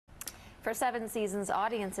For 7 seasons,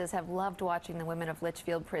 audiences have loved watching the women of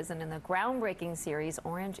Litchfield Prison in the groundbreaking series,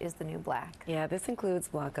 Orange is the New Black. Yeah, this includes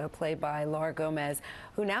Blanca, played by Gómez,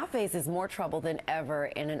 who now faces more trouble than ever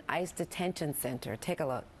in an ICE detention center. Take a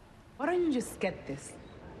look. Why don't you just get this?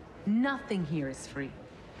 Nothing here is free.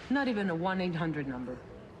 Not even a 1-800 number.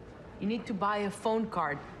 You need to buy a phone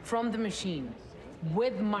card from the machine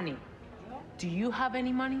with money. Do you have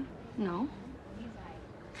any money? No.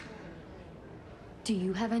 Do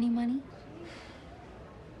you have any money?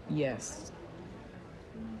 Yes.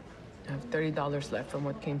 I have $30 left from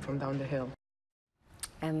what came from down the hill.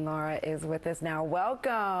 And Laura is with us now.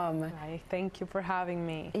 Welcome. Hi, thank you for having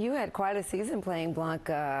me. You had quite a season playing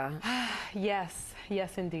Blanca. Yes,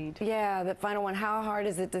 yes indeed. Yeah, the final one. How hard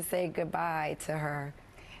is it to say goodbye to her?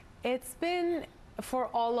 It's been, for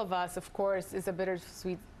all of us, of course, it's a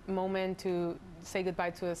bittersweet moment to say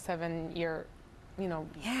goodbye to a 7-year,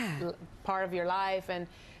 part of your life, and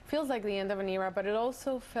feels like the end of an era, but it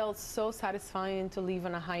also felt so satisfying to leave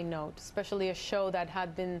on a high note, especially a show that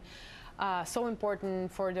had been so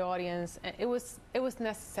important for the audience. It was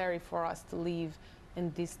necessary for us to leave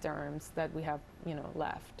in these terms that we have,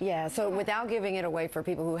 left. Yeah, so without giving it away for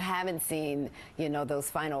people who haven't seen, those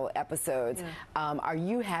final episodes, are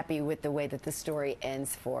you happy with the way that the story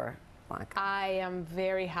ends for Blanca? I am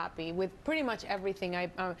very happy with pretty much everything.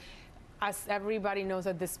 As everybody knows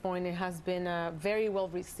at this point, it has been a very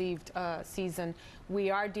well-received season.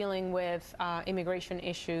 We are dealing with immigration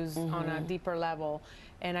issues on a deeper level,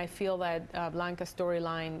 and I feel that Blanca's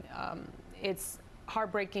storyline, it's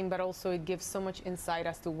heartbreaking, but also it gives so much insight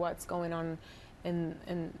as to what's going on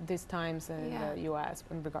in these times in the U.S.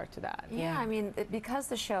 in regard to that. Yeah, I mean, because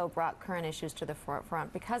the show brought current issues to the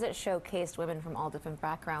forefront, because it showcased women from all different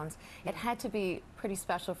backgrounds, it had to be pretty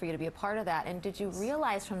special for you to be a part of that. And did you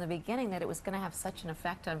realize from the beginning that it was going to have such an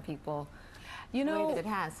effect on people the way that it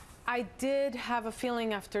has? I did have a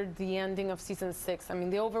feeling after the ending of season 6. I mean,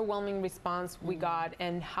 the overwhelming response we got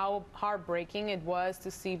and how heartbreaking it was to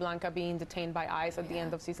see Blanca being detained by ICE at the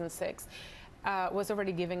end of season 6. Was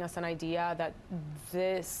already giving us an idea that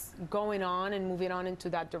this going on and moving on into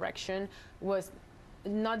that direction was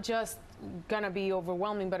not just gonna be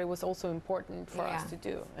overwhelming, but it was also important for us to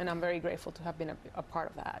do. And I'm very grateful to have been a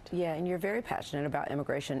part of that. Yeah, and you're very passionate about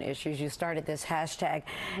immigration issues. You started this hashtag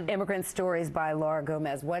Immigrant Stories by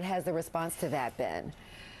Gómez. What has the response to that been?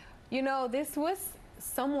 This was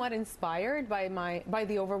somewhat inspired by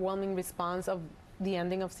the overwhelming response of the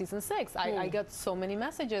ending of season 6. I got so many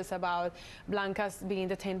messages about Blanca's being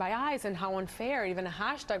detained by ICE and how unfair. Even a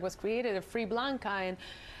hashtag was created, a Free Blanca, and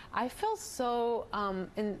I felt so,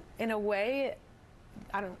 in a way,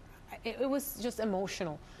 it was just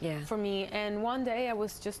emotional for me. And one day I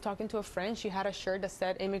was just talking to a friend. She had a shirt that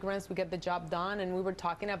said, "Immigrants, we get the job done," and we were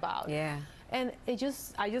talking about. And I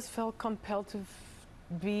just felt compelled to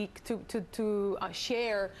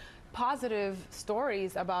share positive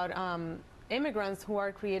stories about immigrants who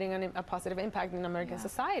are creating a positive impact in American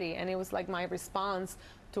society. And it was like my response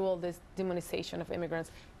to all this demonization of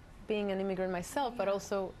immigrants, being an immigrant myself, but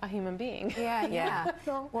also a human being.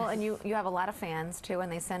 Well, and you have a lot of fans too,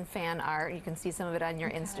 and they send fan art. You can see some of it on your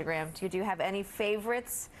Instagram. Do you have any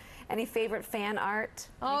favorites? Any favorite fan art?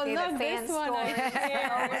 Oh, not this one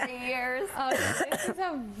over the years? This is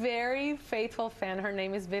a very faithful fan. Her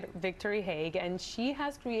name is Victory Haig, and she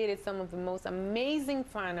has created some of the most amazing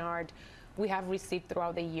fan art we have received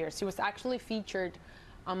throughout the years. She was actually featured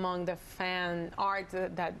among the fan art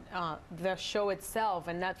that the show itself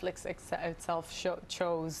and Netflix itself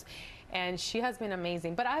chose. And she has been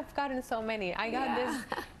amazing. But I've gotten so many. I got this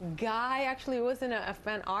guy, actually it wasn't a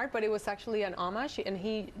fan art, but it was actually an homage, and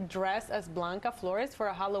he dressed as Blanca Flores for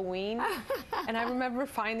a Halloween. And I remember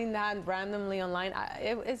finding that randomly online.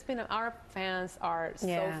 It's been, our fans are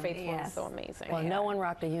so faithful and so amazing. Well, no one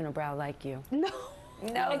rocked a unibrow like you.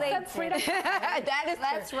 No, that's right.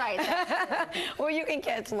 That's right. Well, you can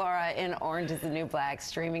catch Laura in Orange is the New Black,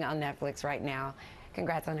 streaming on Netflix right now.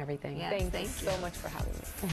 Congrats on everything. Thank you so much for having me.